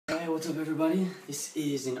Hey, what's up everybody? This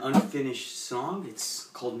is an unfinished song. It's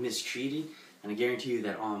called Mistreated, and I guarantee you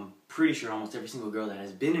that I'm pretty sure almost every single girl that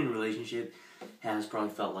has been in a relationship has probably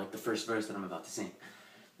felt like the first verse that I'm about to sing.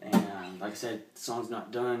 And like I said, the song's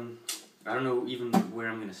not done. I don't know even where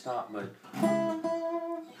I'm gonna stop, but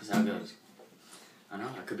this is how it goes. I know,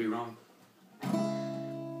 I could be wrong.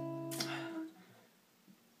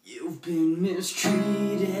 You've been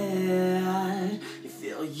mistreated, you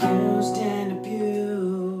feel used and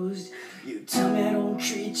abused. You tell me I don't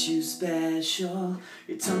treat you special.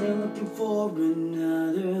 You tell me I'm looking for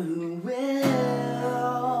another who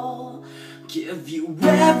will give you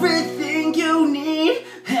everything you need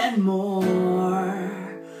and more.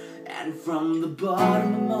 And from the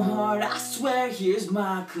bottom of my heart, I swear here's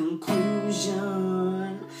my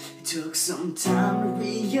conclusion. It took some time to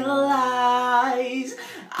realize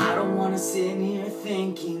I don't wanna sit here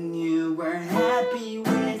thinking you were happy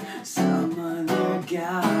with some other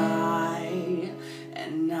guy.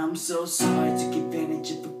 And I'm so sorry to take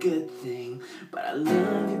advantage of a good thing, but I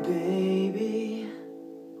love you, baby.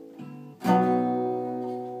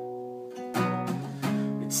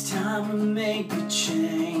 It's time to make a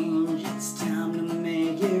change. It's time to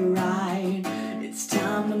make it right. It's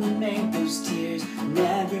time to make those tears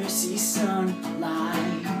never see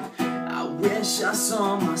sunlight. I wish I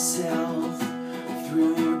saw myself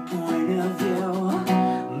through your point of view.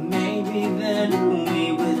 Maybe then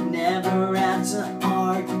we would never have to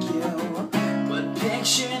argue. But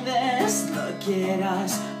picture this, look at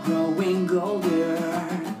us growing older.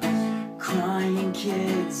 Crying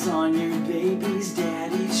kids on your baby's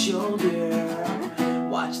daddy's shoulder.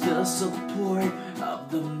 Watch the support of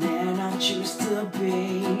the man I choose to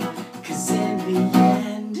be. 'Cause in the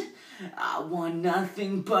end, I want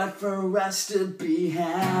nothing but for us to be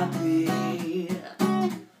happy.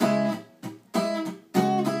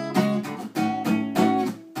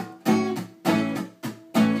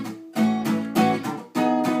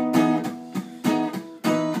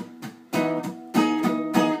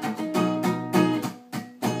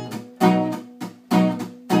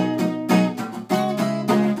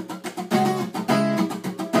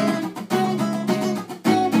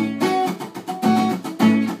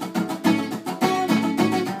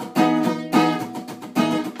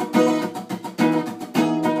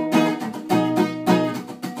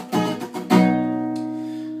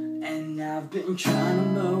 I've been trying to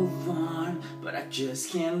move on, but I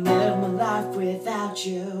just can't live my life without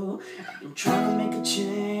you. I've been trying to make a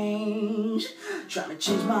change, trying to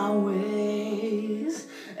change my ways.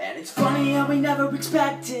 And it's funny how we never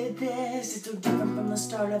expected this. It's so different from the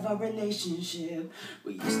start of our relationship.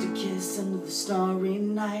 We used to kiss under the starry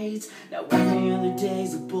nights. Now every other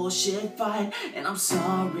day's a bullshit fight. And I'm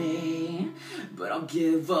sorry, but I'll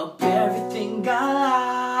give up everything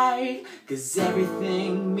I like. 'Cause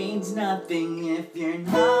everything means nothing if you're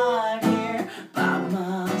not here by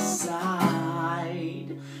my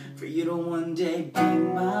side. For you to one day be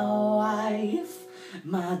my wife,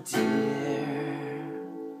 my dear.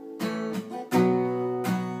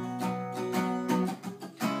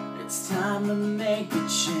 It's time to make a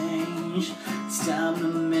change. It's time to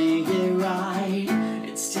make it right.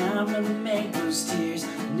 It's time to make those tears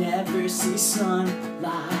never see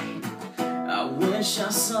sunlight. I wish I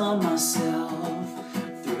saw myself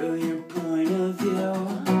through your point of view.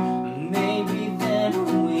 Maybe then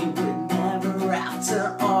we would never have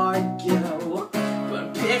to argue.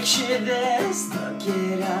 But picture this, look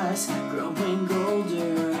at us growing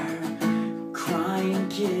older. Crying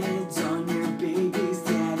kids on your baby's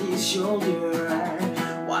daddy's shoulder.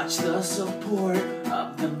 Watch the support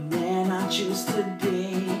of the man I choose to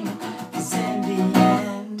be. 'Cause in the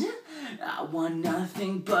end, I want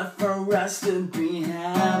nothing but for us to be